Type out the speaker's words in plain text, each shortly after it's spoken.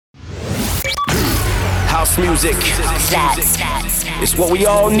house music. That's It's what we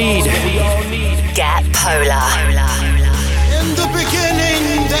all need. Get Polar. In the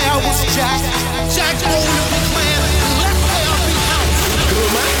beginning there was Jack. Jack owned the plan. Let there be house.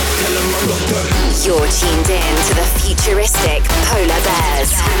 You're tuned in to the futuristic Polar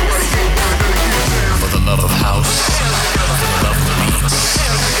Bears. For the love of house, for the love of beats.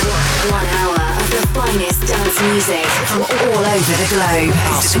 1 hour of the finest dance music from all over the globe.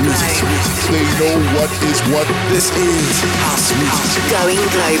 House music. They know what is what. This is house music. Going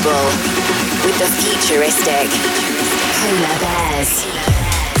global with the futuristic Polar Bears.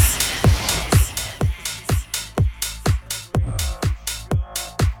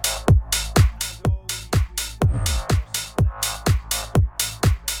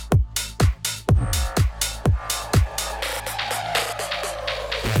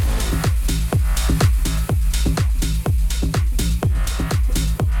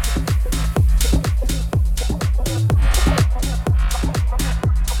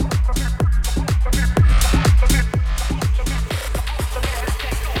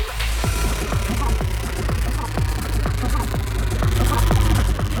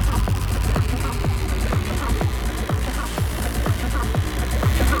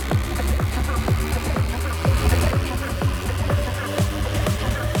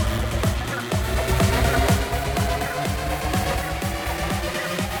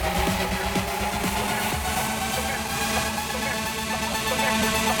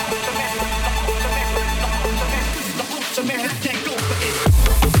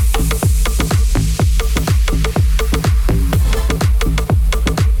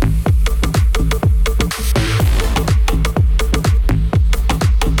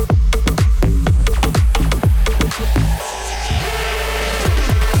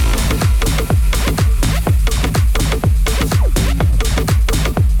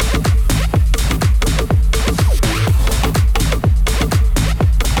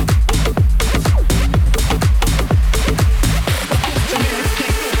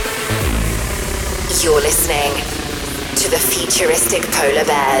 Futuristic Polar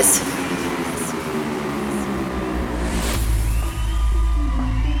Bears.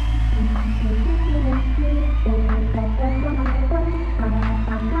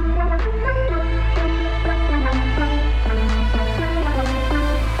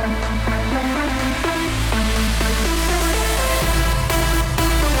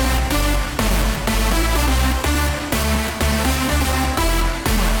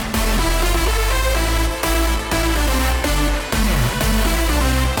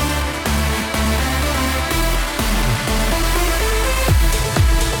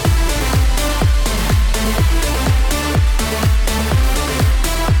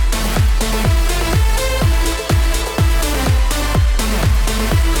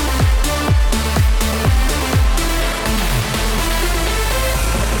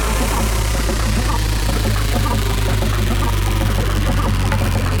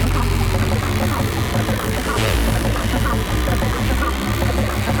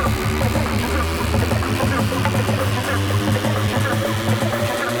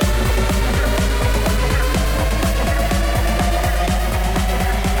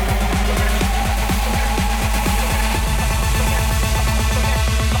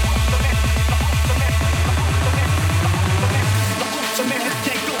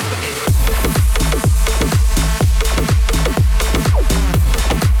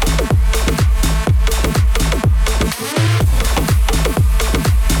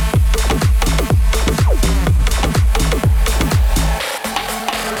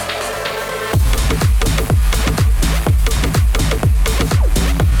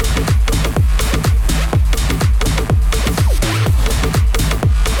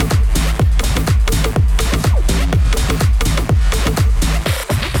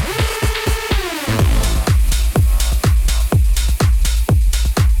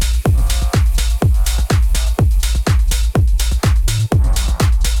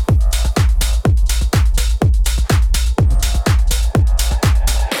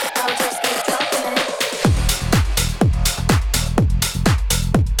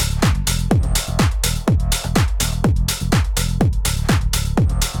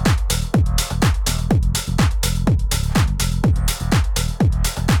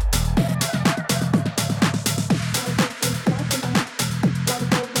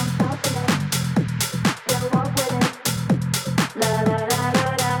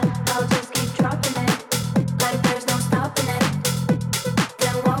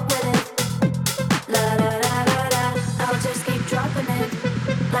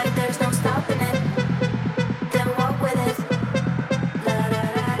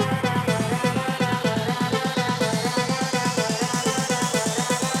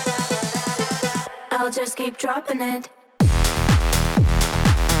 I'll just keep dropping it.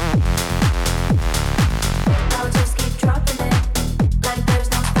 I'll just keep dropping it, like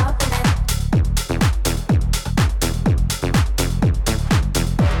there's no stopping it.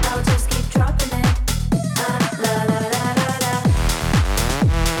 I'll just keep dropping it. La la la la la.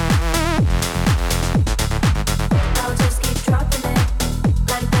 I'll just keep dropping it,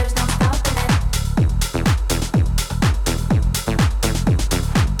 like there's no stopping it.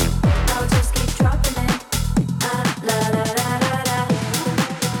 I'll just keep dropping it. La la la la la.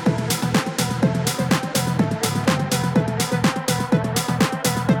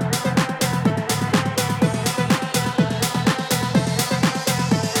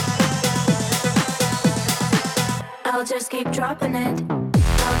 I'll just keep dropping it.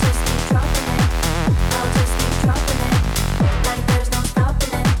 I'll just keep dropping it. I'll just keep dropping it, like there's no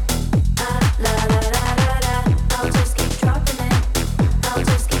stopping it. La la la la la. I'll just keep dropping it. I'll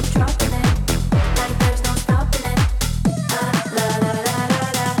just keep dropping it, like there's no stopping it. La la la la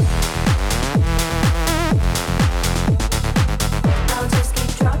la. I'll just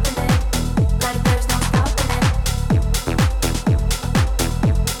keep dropping it, like there's no stopping it.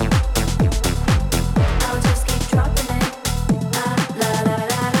 I'll just keep dropping it.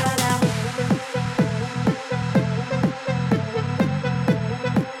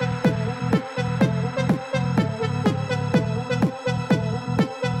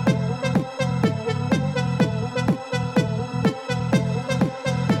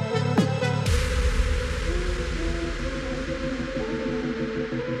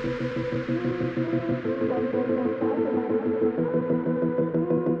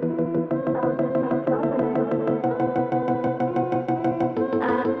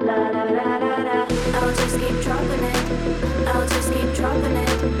 La la la la la. I'll just keep dropping it. I'll just keep dropping it,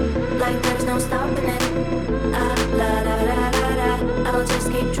 like there's no stopping it. La la la la. I'll just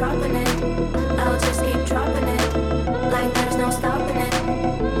keep dropping it. I'll just keep dropping it, like there's no stopping it.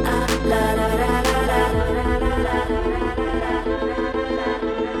 La la la la la.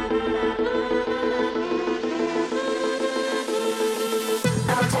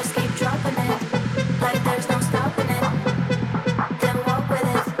 I'll just keep dropping it, like there's no stopping it. Then walk with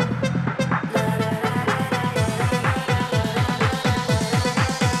it.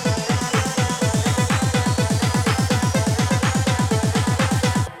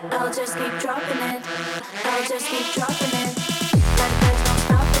 I'll just keep dropping it. I'll just keep dropping it, like there's no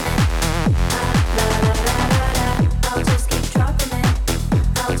stopping it. La la la la la. I'll just keep dropping it.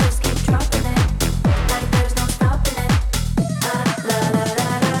 I'll just keep dropping it, like there's no stopping it. La la la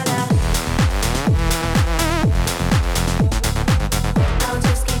la la. I'll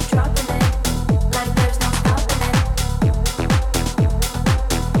just keep dropping it, like there's no stopping it.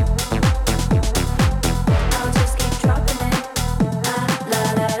 I'll just keep dropping it. La la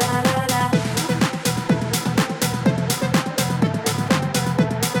la la la.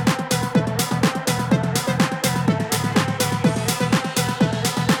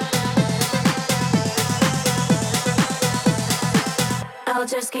 I'll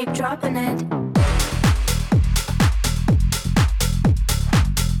just keep dropping it.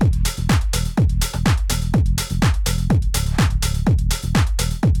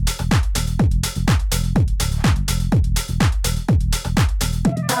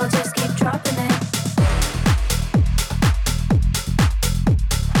 I'll just keep dropping it.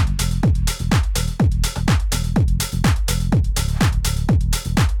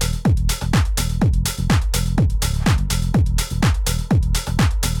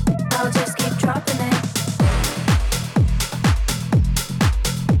 I'll just keep dropping it.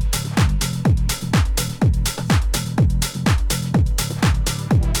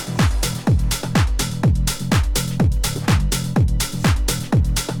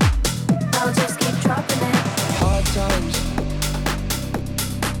 I'll just keep dropping it. Hard times,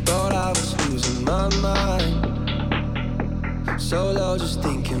 thought I was losing my mind. So low, just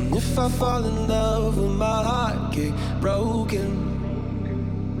thinking if I fall in love, will my heart get broken?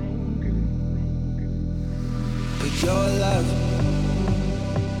 But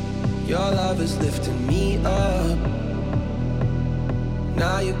your love is lifting me up.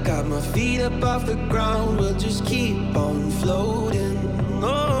 Now you got my feet up off the ground, we'll just keep on floating.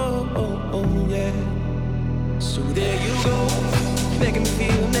 Oh, oh, oh yeah. So there you go, making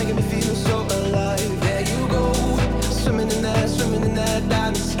me feel so alive. There you go, swimming in that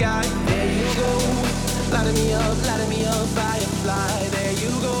diamond sky. There you go, lighting me up, firefly. There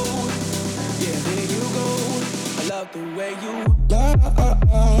you go, yeah, there you go. I love the way you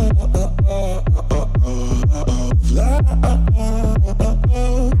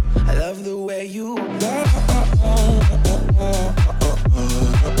I love the way you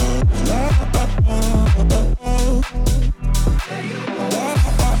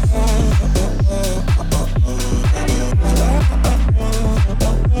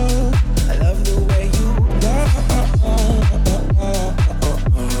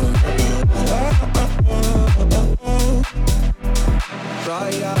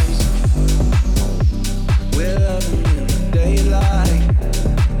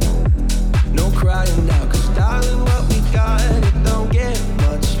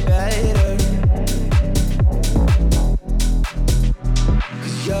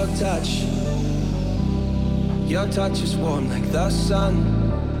the sun.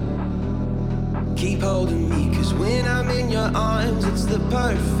 Keep holding me, 'cause when I'm in your arms, it's the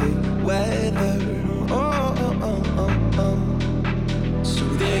perfect weather. Oh, oh, oh, oh, oh. So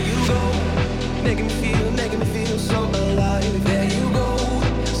there you go, making me feel so alive. There you go,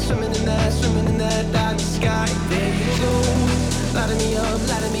 swimming in that dark sky. There you go, lighting me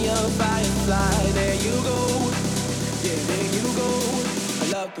up, firefly. There you go, yeah, there you go. I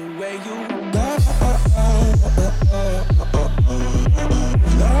love the way you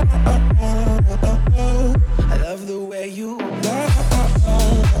I love the way you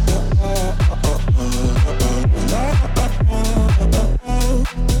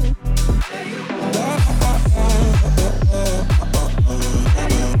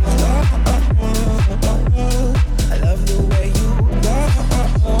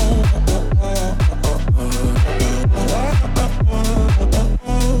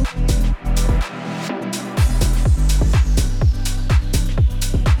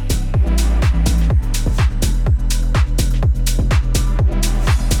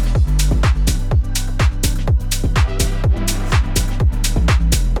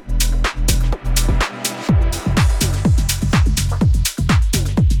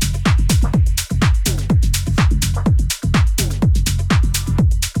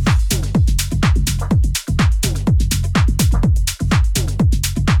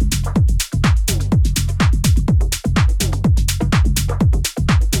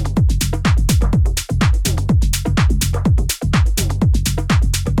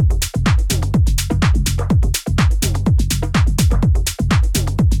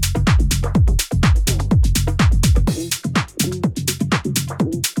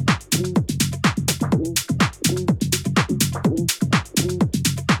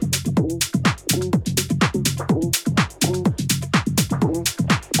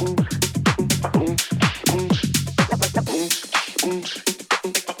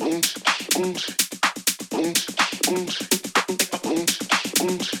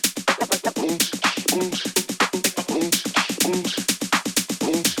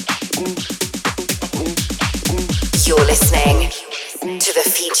You're listening to the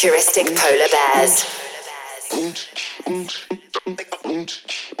Futuristic Polar Bears.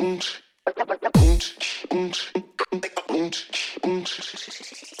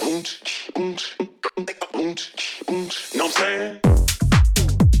 Know what I'm saying?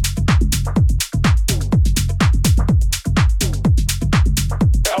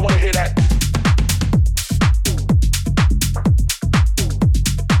 I wanna hear that.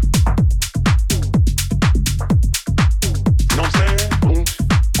 Know what I'm saying?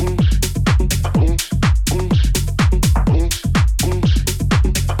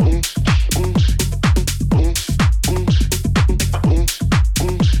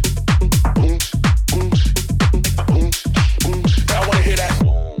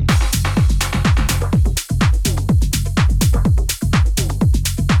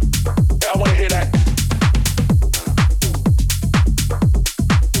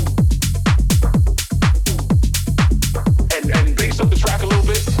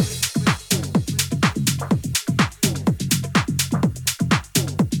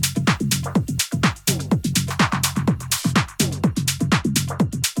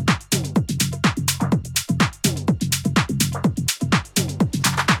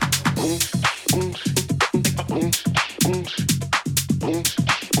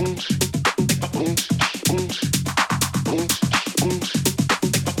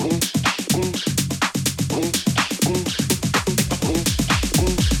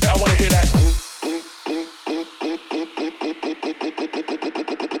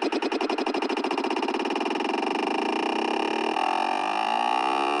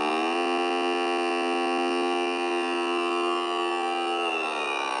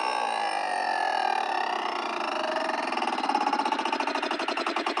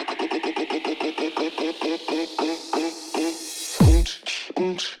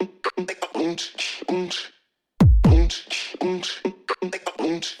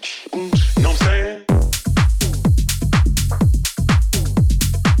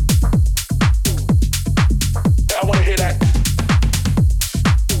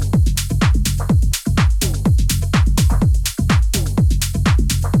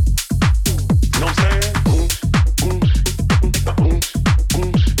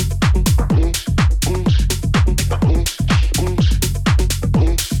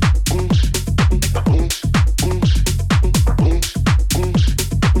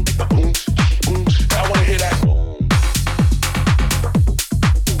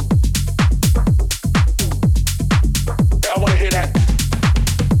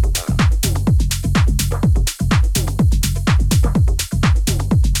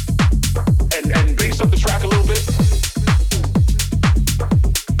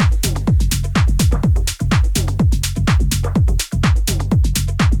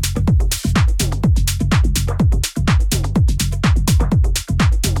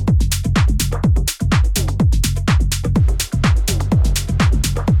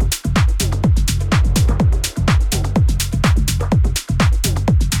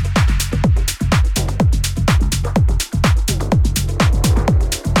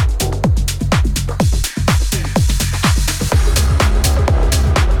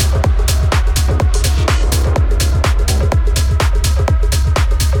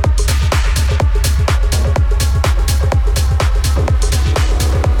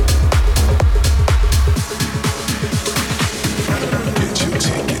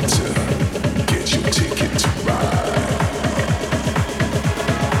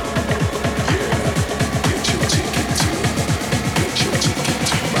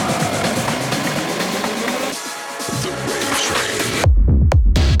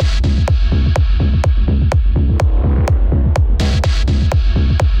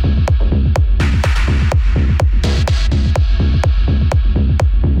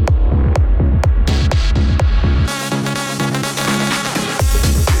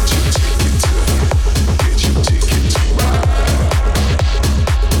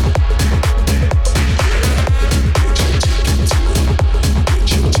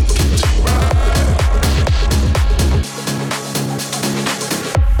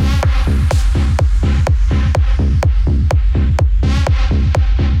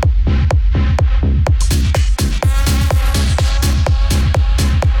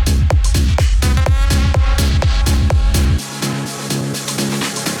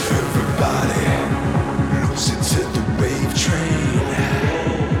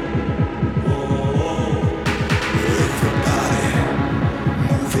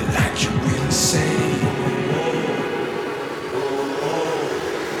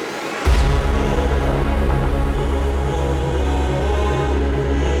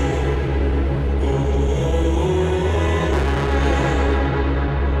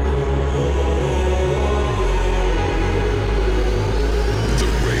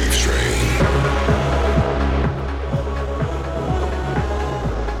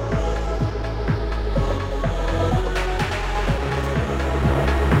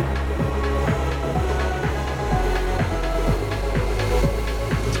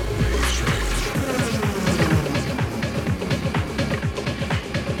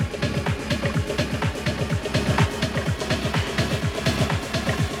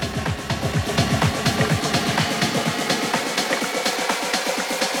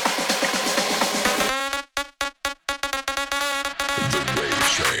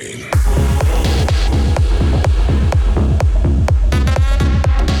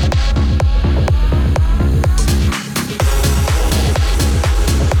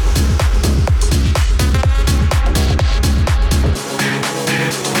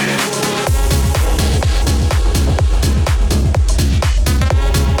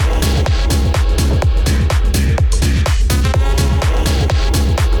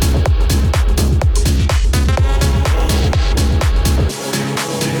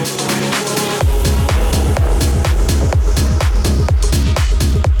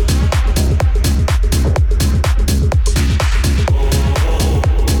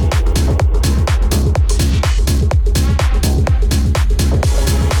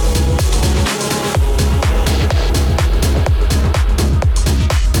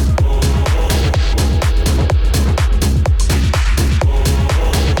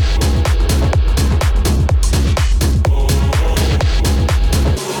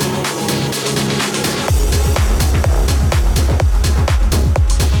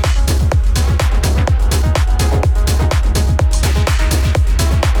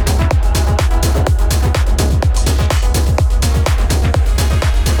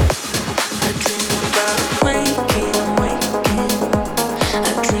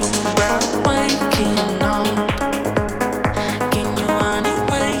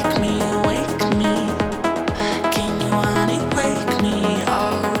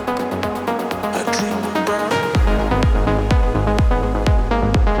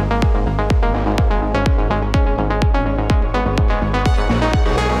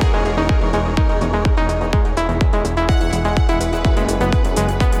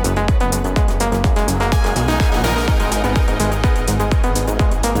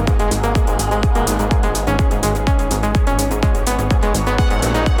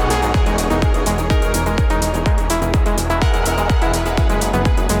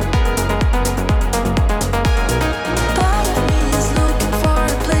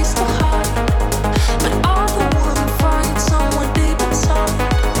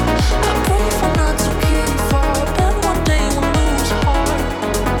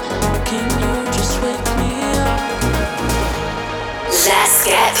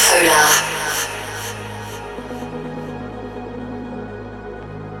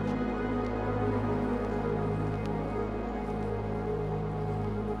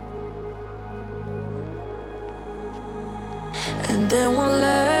 and then won't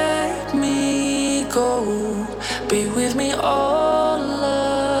let me go. Be with me all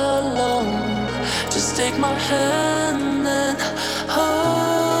alone. Just take my hand and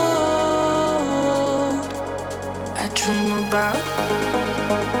hold. I dream about.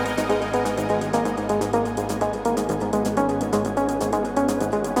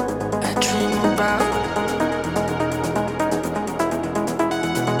 I dream about.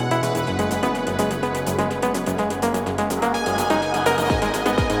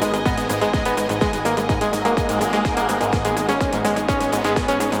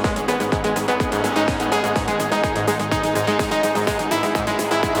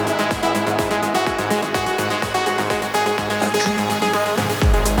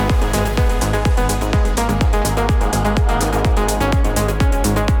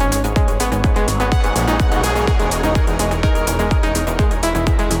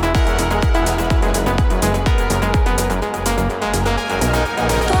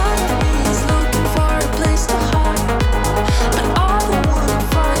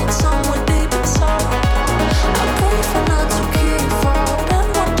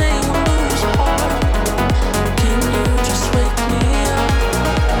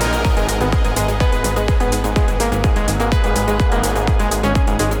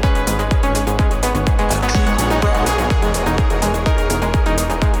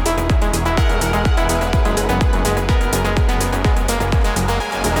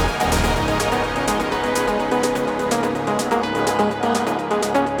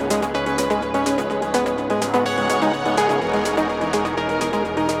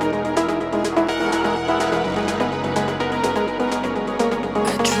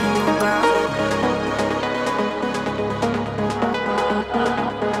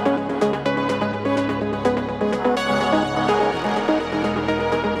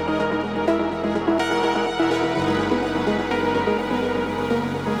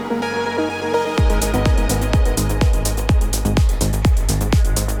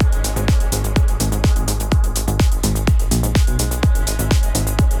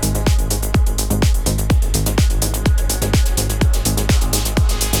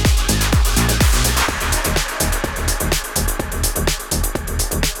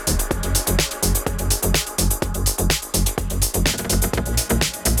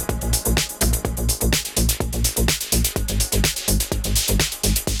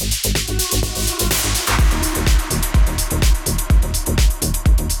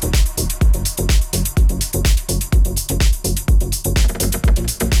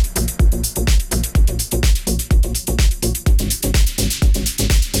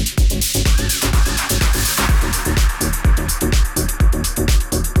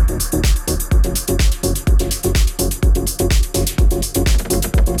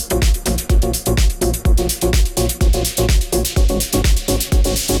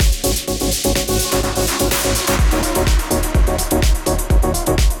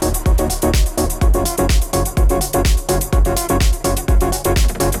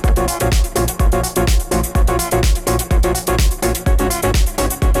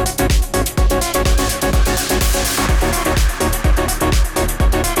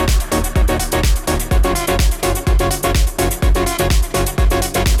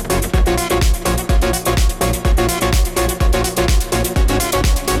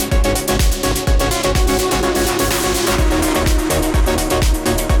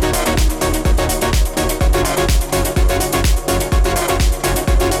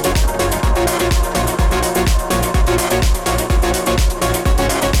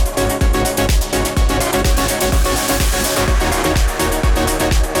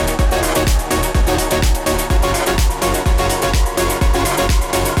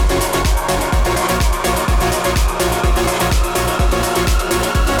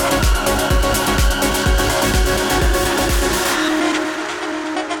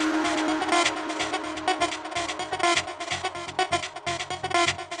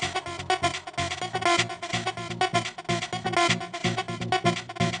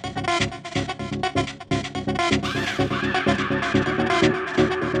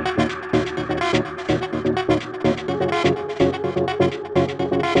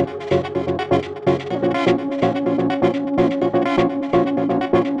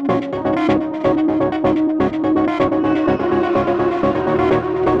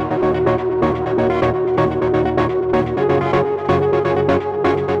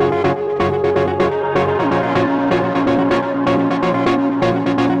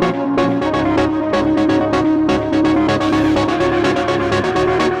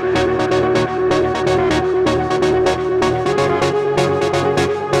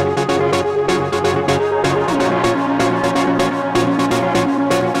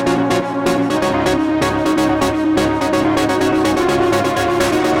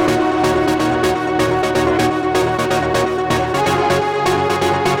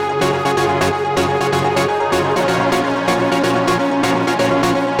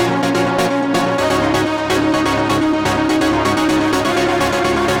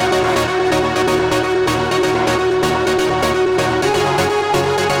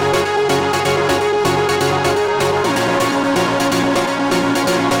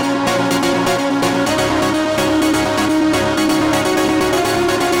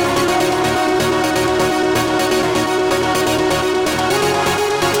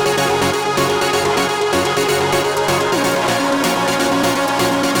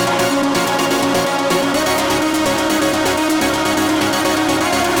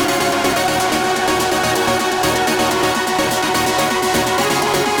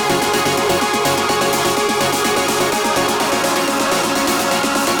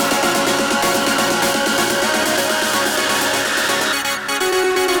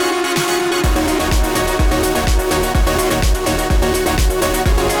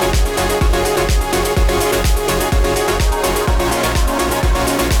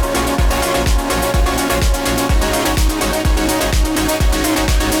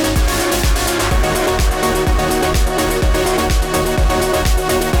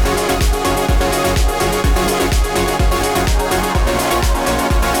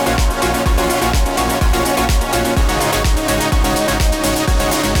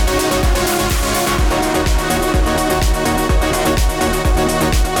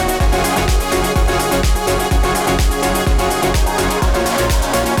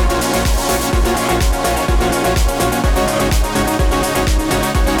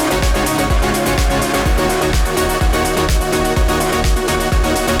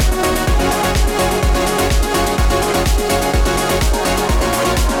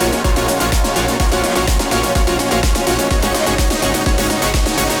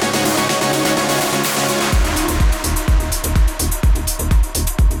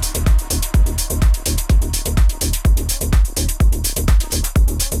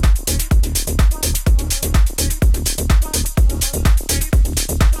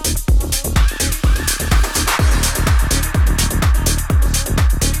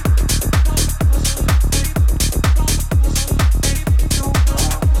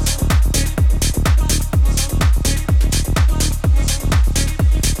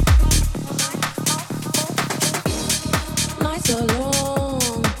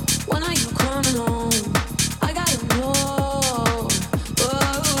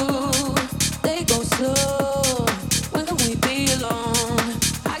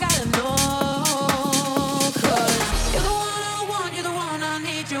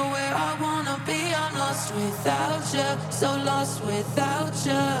 without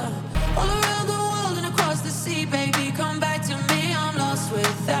you. All around the world and across the sea, baby, come back to me. I'm lost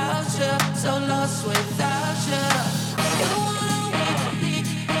without you, so lost without you. You're the one I want. You're the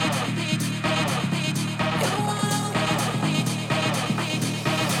one I want. Need you where I want.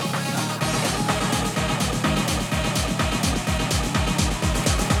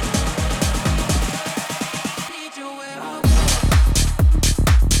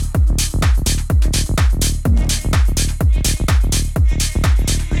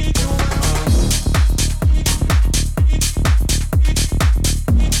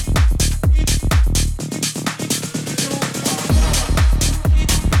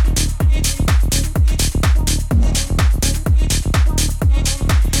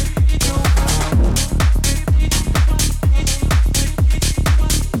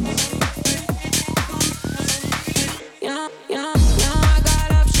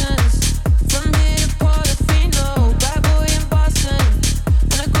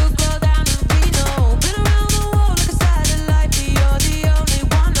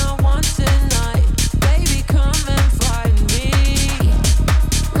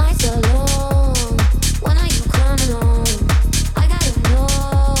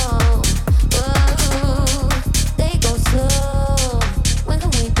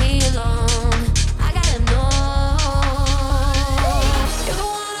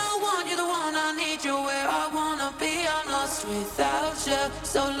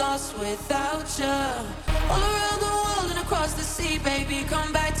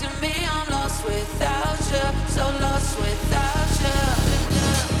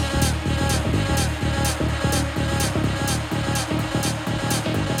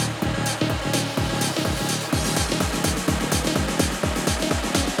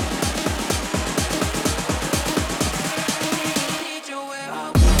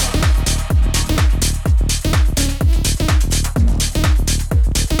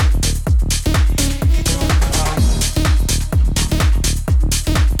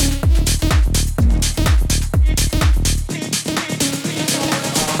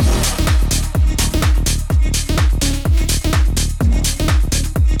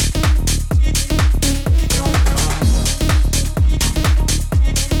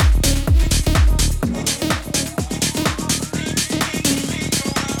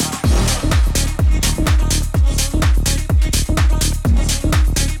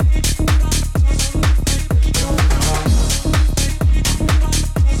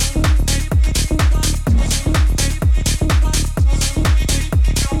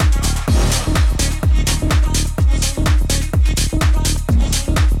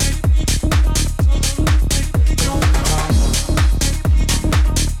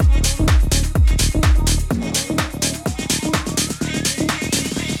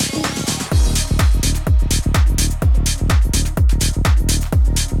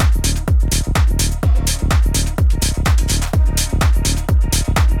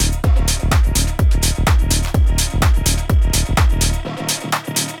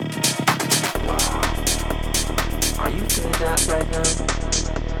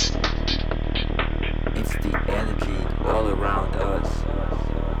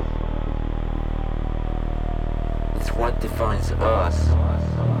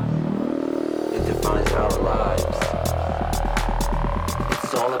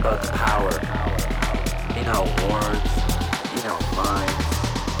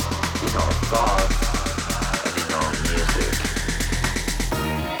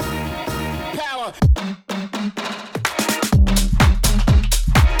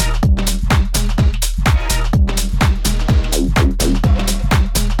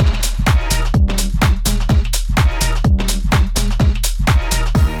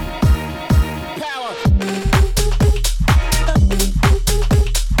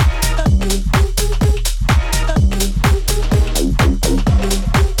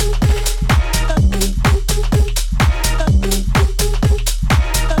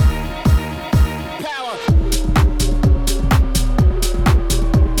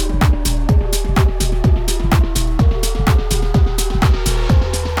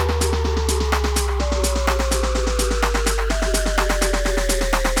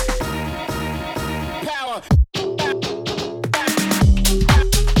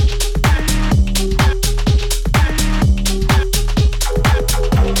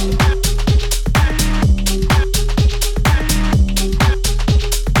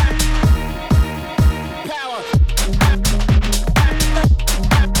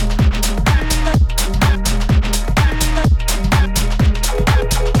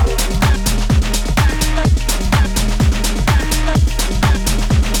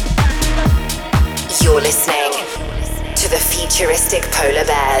 Futuristic Polar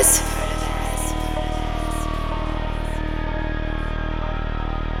Bears.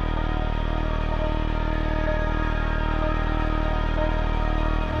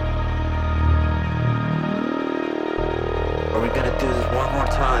 Are we gonna do this one more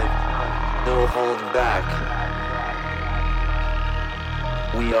time? No holding back.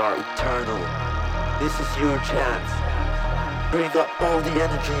 We are eternal. This is your chance. Bring up all the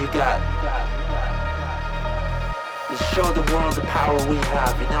energy you got. Let's show the world the power we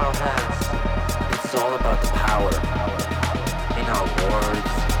have in our hands. It's all about the power. In our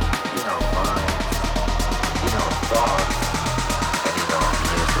words, in our minds, in our thoughts, and in our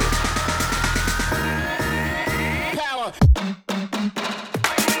music. Power.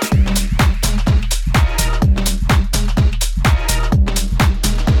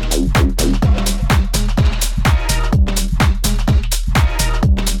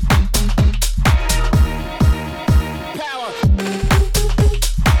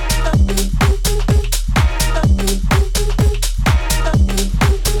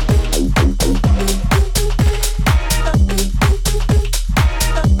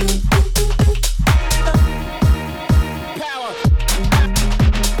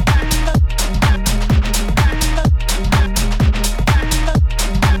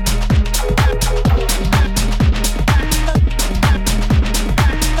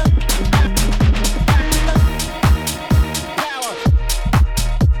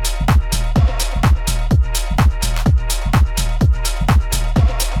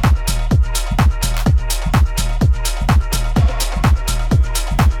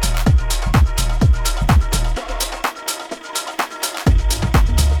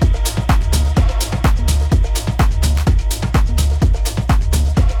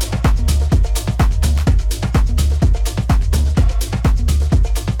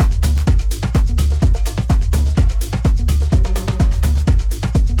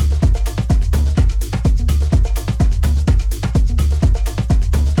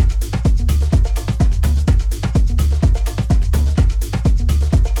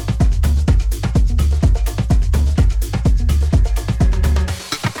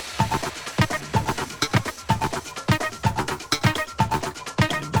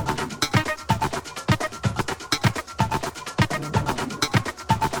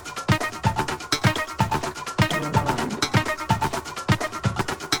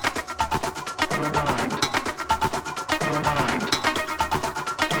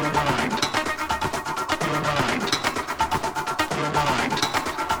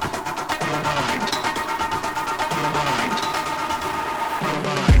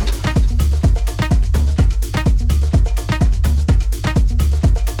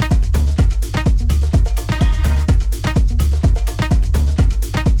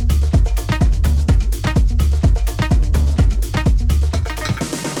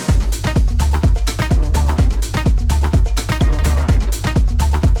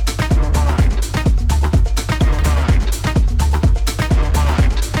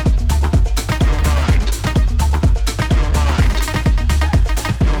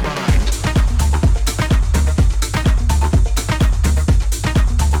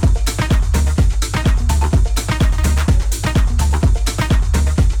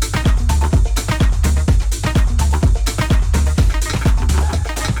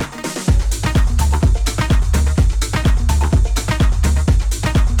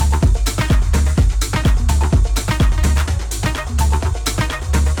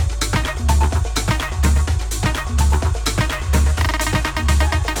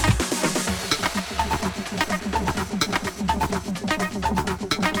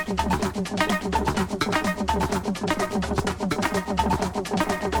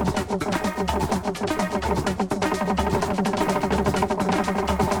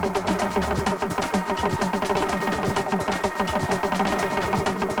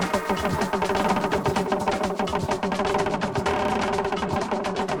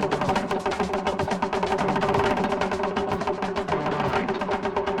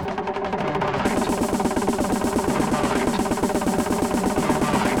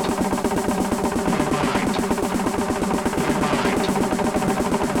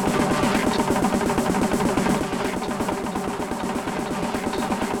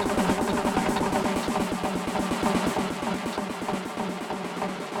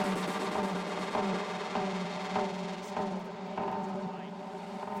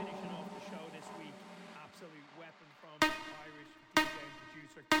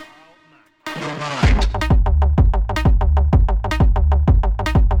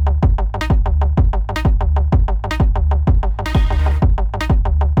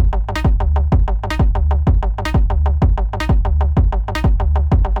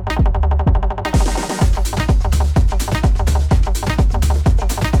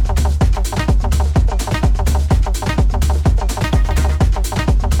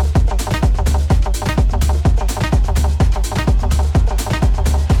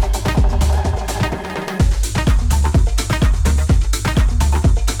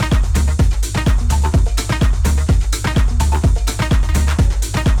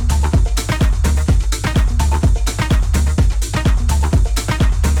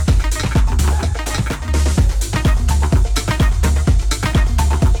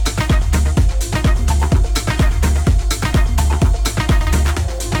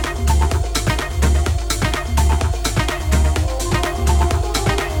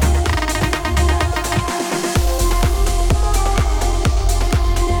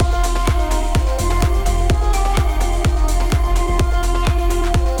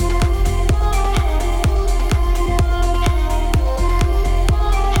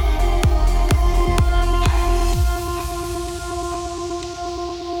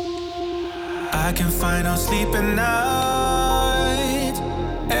 I don't sleep at night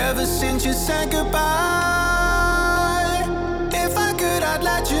ever since you said goodbye. If I could, I'd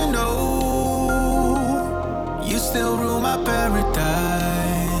let you know you still rule my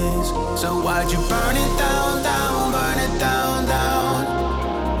paradise. So why'd you burn it down, down, burn it down,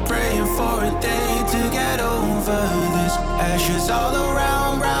 down? Praying for a day to get over this. Ashes all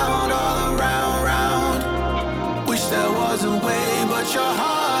around, round, all around, round. Wish there was a way, but your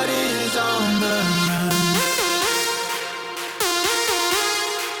heart is on the run.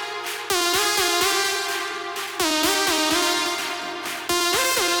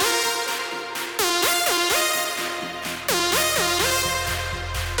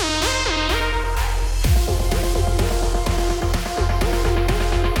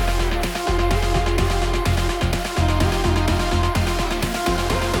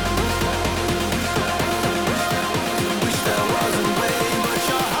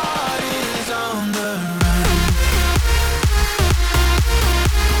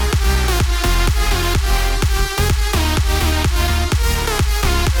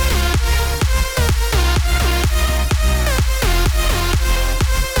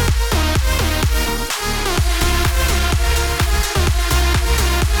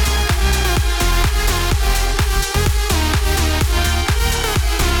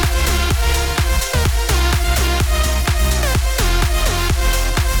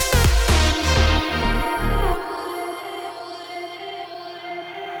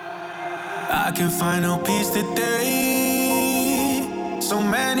 I can find no peace today. So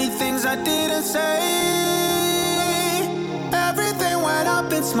many things I didn't say. Everything went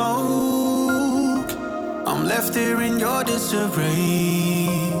up in smoke. I'm left here in your disarray.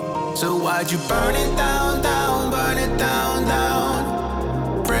 So why'd you burn it down, down, burn it down,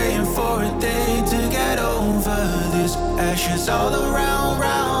 down? Praying for a day to get over this. Ashes all around,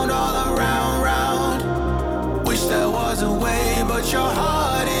 round, all around, round. Wish there was a way, but your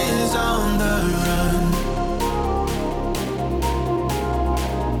heart is on the run.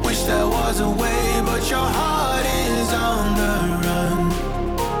 Wish there was a way, but your heart is on the run.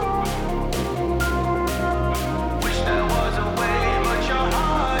 Wish there was a way, but your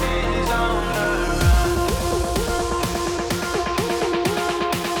heart is on the run.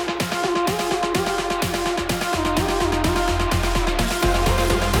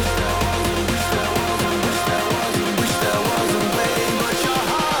 Wish there was a way, but your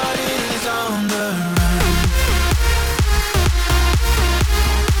heart is on the run.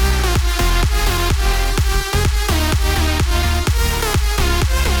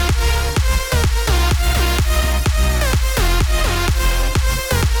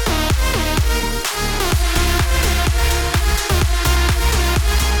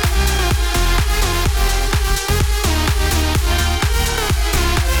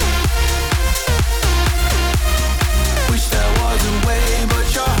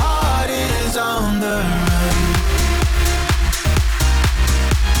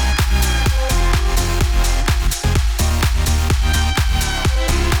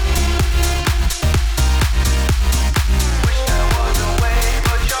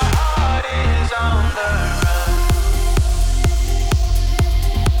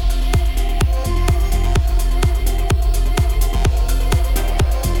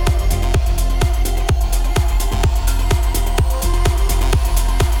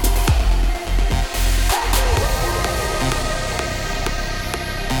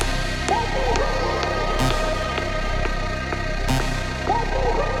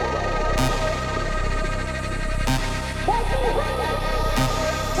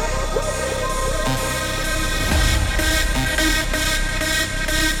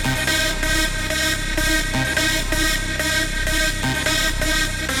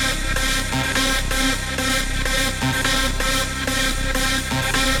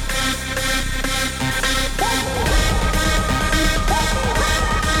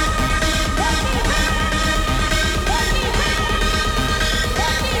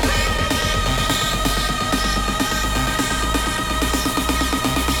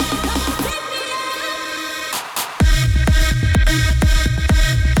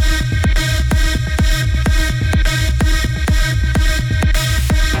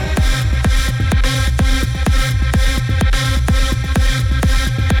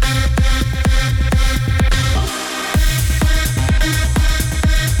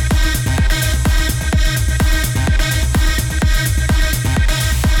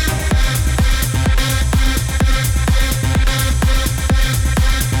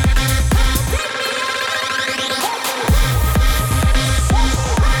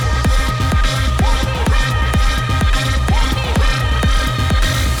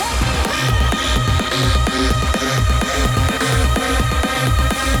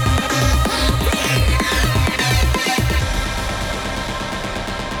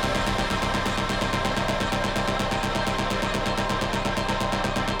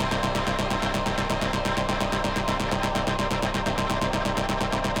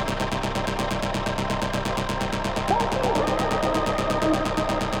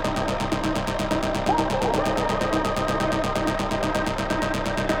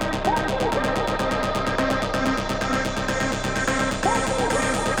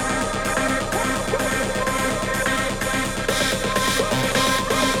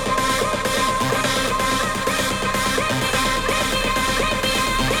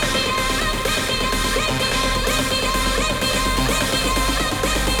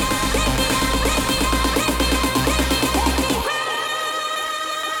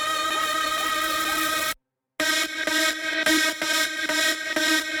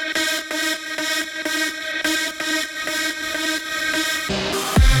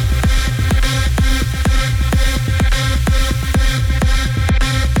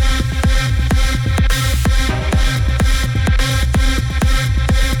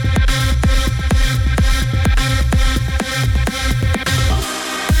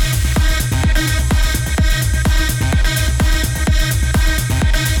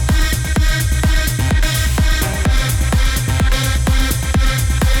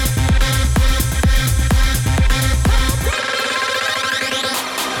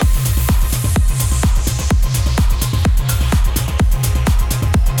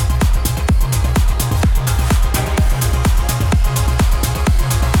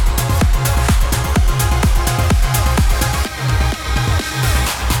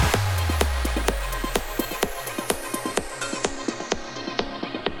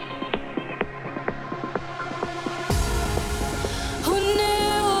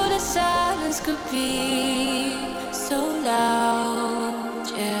 be so loud,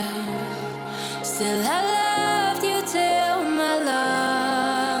 yeah. Still I loved you till my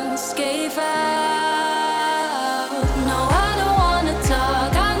lungs gave out. No, I don't wanna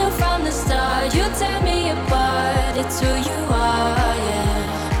talk, I know from the start you tear me apart, it's who you are,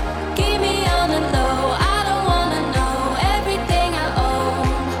 yeah. Keep me on the low, I don't wanna know everything I own,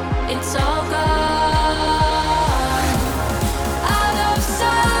 it's all gone. Out of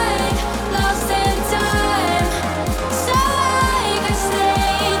sight, lost in time, so I can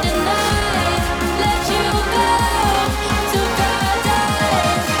stay the night. Let you go to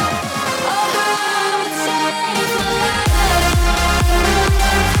paradise. Oh, how it saved my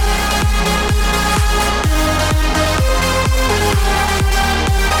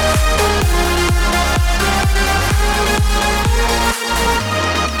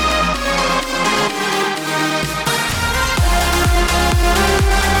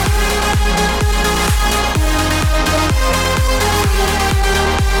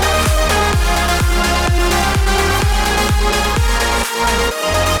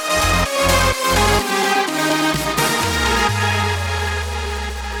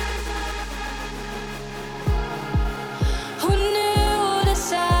Who knew the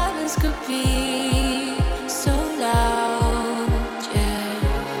silence could be so loud,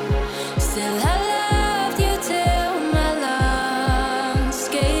 yeah. Still I loved you till my lungs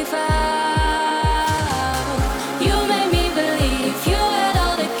gave out. You made me believe you had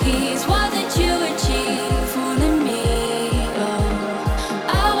all the keys. What did you achieve? Fooling me,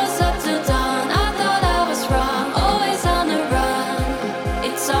 oh. I was up till dawn, I thought I was wrong. Always on the run,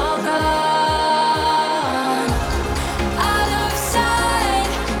 it's all gone. Out of sight,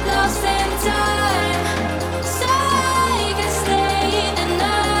 lost in time, so I can stay the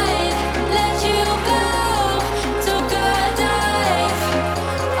night. Let you go, took a dive.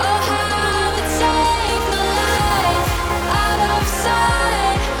 Oh, how it saved my life. Out of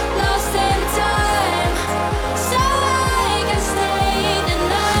sight, lost in time, so I can stay the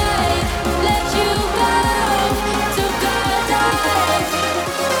night. Let you go, took a dive.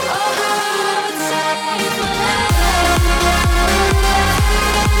 Oh, how it saved my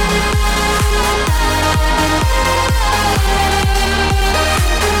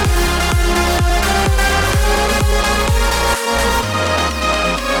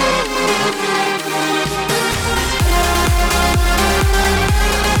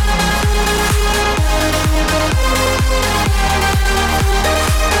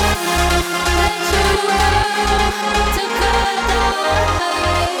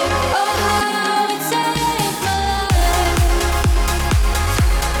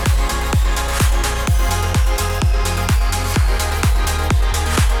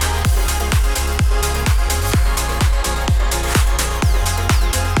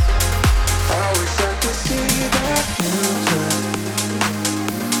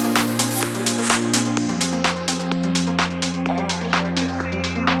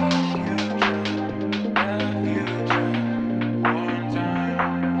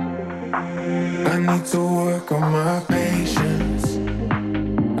I need to work on my patience.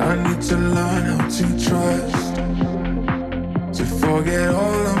 I need to learn how to trust, to forget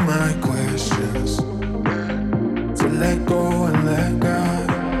all of my questions, to let go and let God.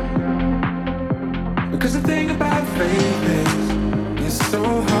 Because the thing about faith is, it's so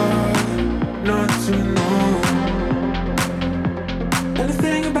hard not to know. And the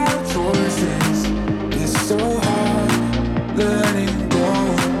thing about choices is so hard letting go.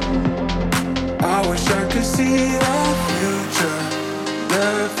 I wish I could see the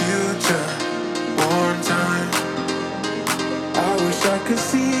future one time. I wish I could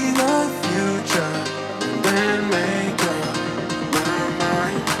see the future and then make up my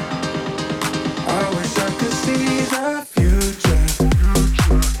mind. I wish I could see the future.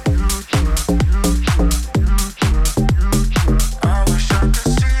 I wish I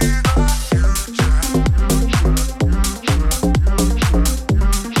could see the future.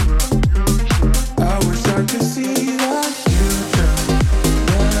 I wish I could see the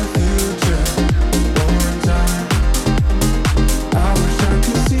future one time. I wish I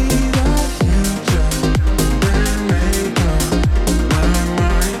could see the future, then make up my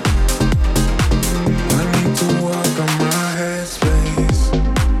mind. I need to work on my headspace.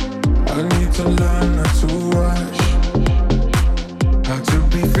 I need to learn not to rush, how to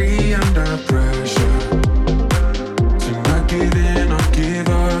be free under pressure, to not give in or give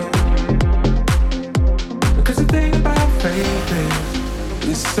up. Because the thing about faith is,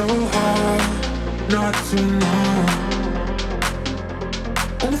 it's so hard not to know.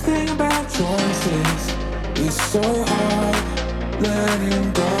 And the thing about choices is so hard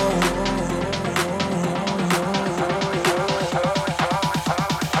letting go.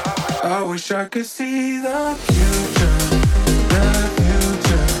 wish I could see the future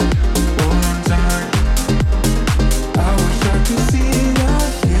one time. I wish I could see the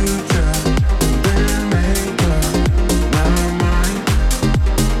future, then make up my mind.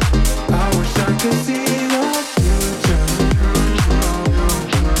 I wish I could see the future.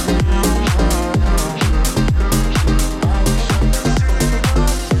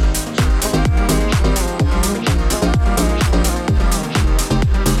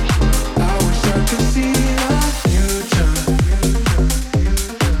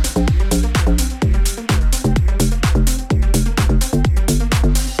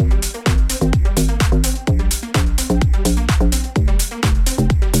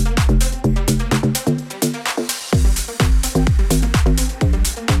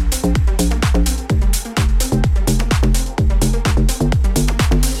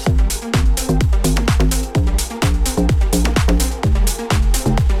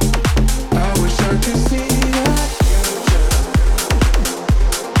 I wish I could see the future. I wish I could see the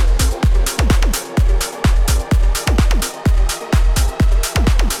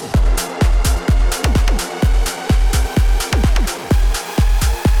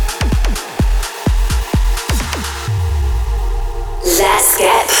Let's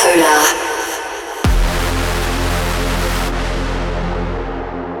get polar.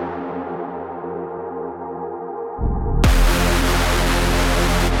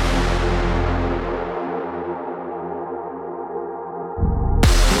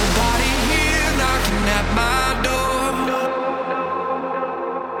 Nobody here knocking at my door.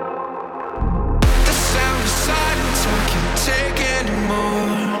 The sound of silence I can't take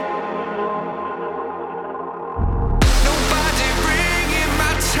anymore. Nobody ringing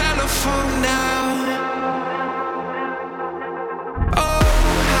my telephone now. Oh,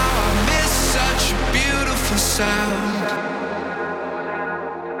 how I miss such a beautiful sound.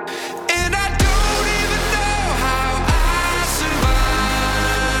 And I don't even know how I survive.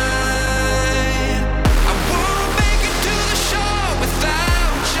 I won't make it to the shore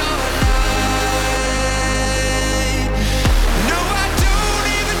without your light. No, I don't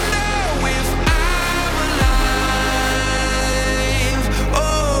even know if I'm alive.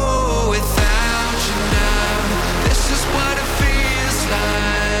 Oh, without you now, this is what it feels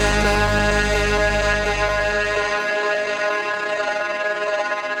like.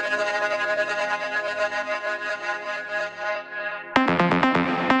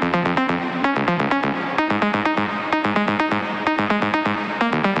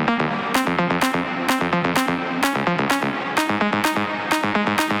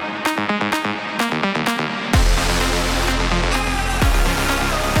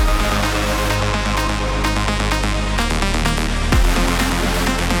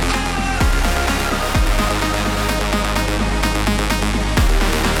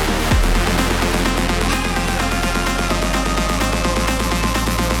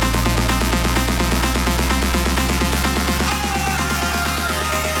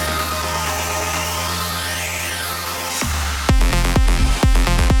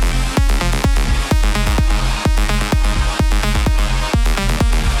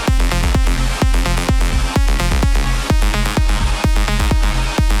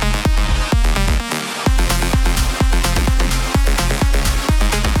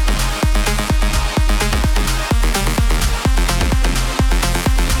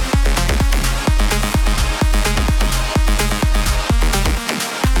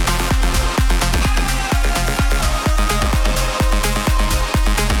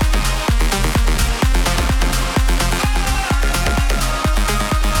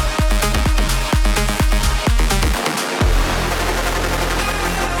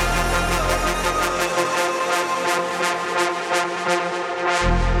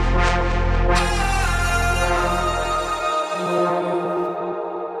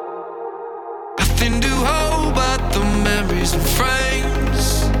 Nothing to hold but the memories and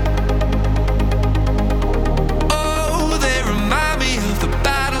frames. Oh, they remind me of the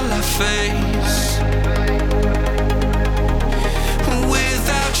battle I face.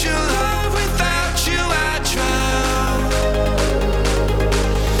 Without your love, without you, I drown.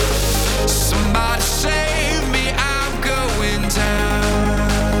 Somebody save me, I'm going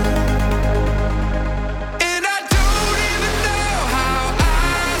down. And I don't even know how I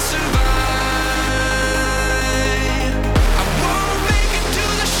survive. I won't be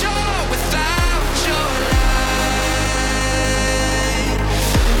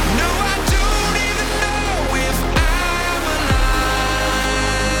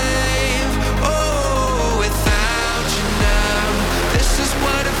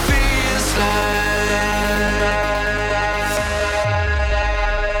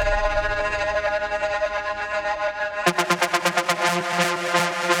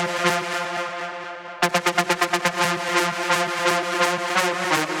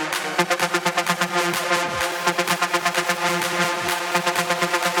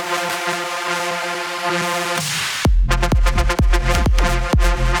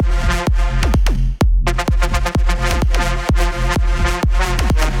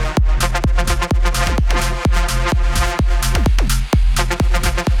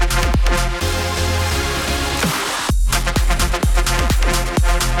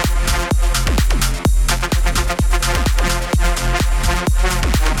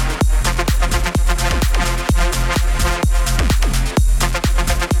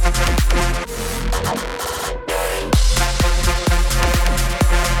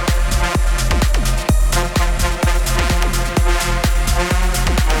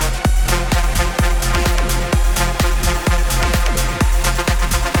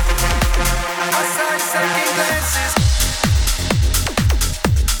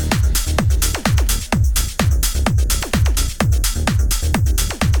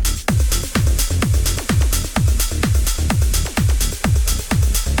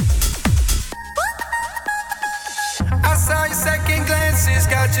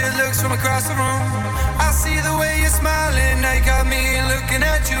got your looks from across the room. I see the way you're smiling, now you got me looking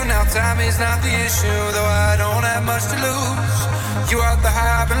at you. Now time is not the issue, though I don't have much to lose. You are the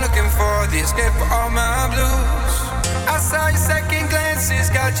high I've been looking for, the escape for all my blues. I saw your second glances,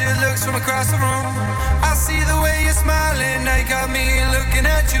 got your looks from across the room. I see the way you're smiling, now you got me looking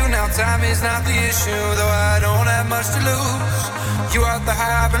at you. Now time is not the issue, though I don't have much to lose. You are the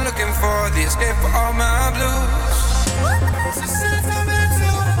high I've been looking for, the escape for all my blues. So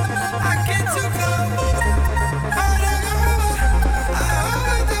sentimental, I get too close. I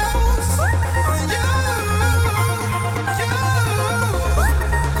overdose on you.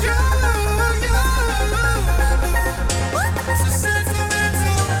 So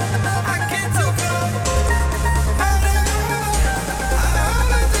sentimental, I get too close. I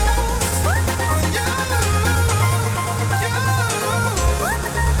overdose on you.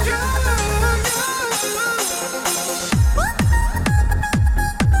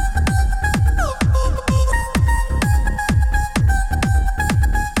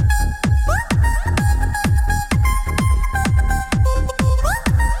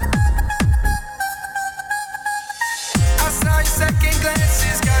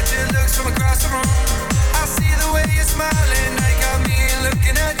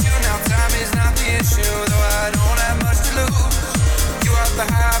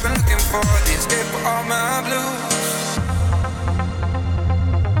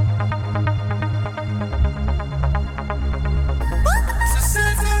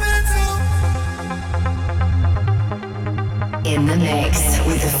 In the mix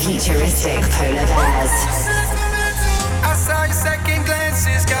with the futuristic polar bears. I saw your second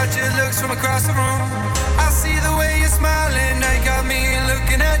glances, got your looks from across the room. I see the way you're smiling, now you got me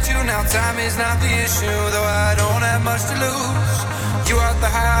looking at you. Now time is not the issue, though I don't have much to lose. You are the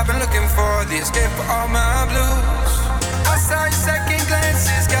high I've been looking for, the escape for all my blues. I saw your second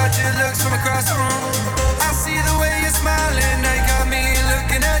glances, got your looks from across the room. I see the way you're smiling, now you got me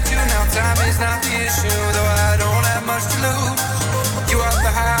looking at you. Now time is not the issue, though I don't have much to lose. You are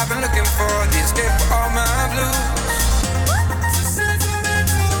the high I've been looking for, the escape for all my blues. So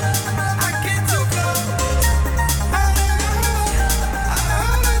sentimental, I get too close. I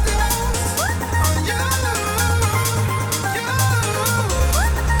overdose on you.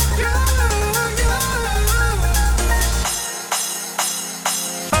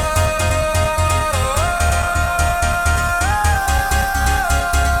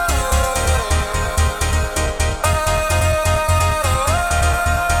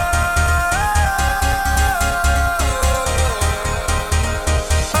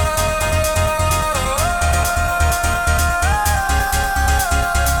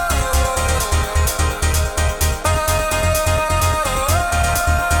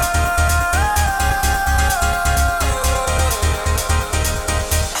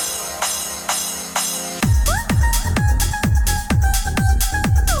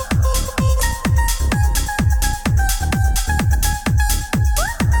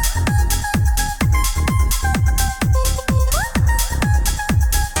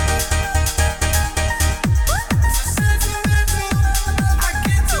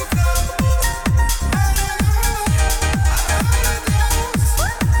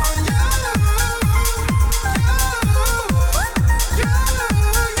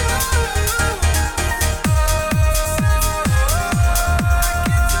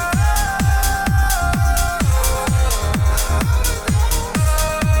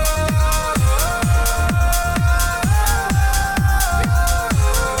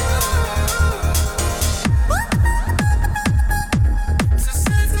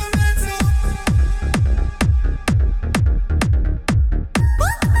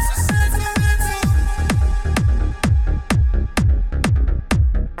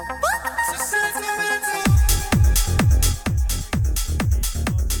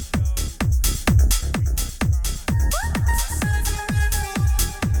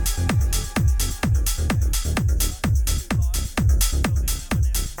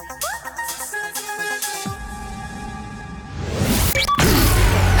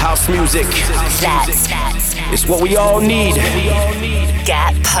 House music. It's what we all need.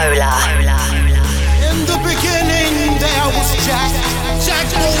 Get polar. In the beginning, there was Jack. Jack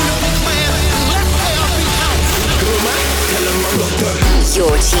wanted the man. Let there be house.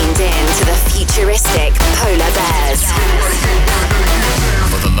 You're tuned in to the futuristic polar bears.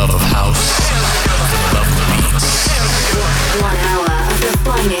 For the love of house, for the love of beats. 1 hour of the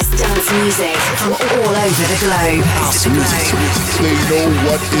finest dance music from all over the globe. House music. They know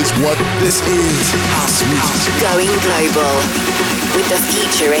what is what. This is house music. Going global with the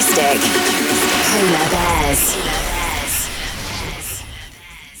futuristic polar bears.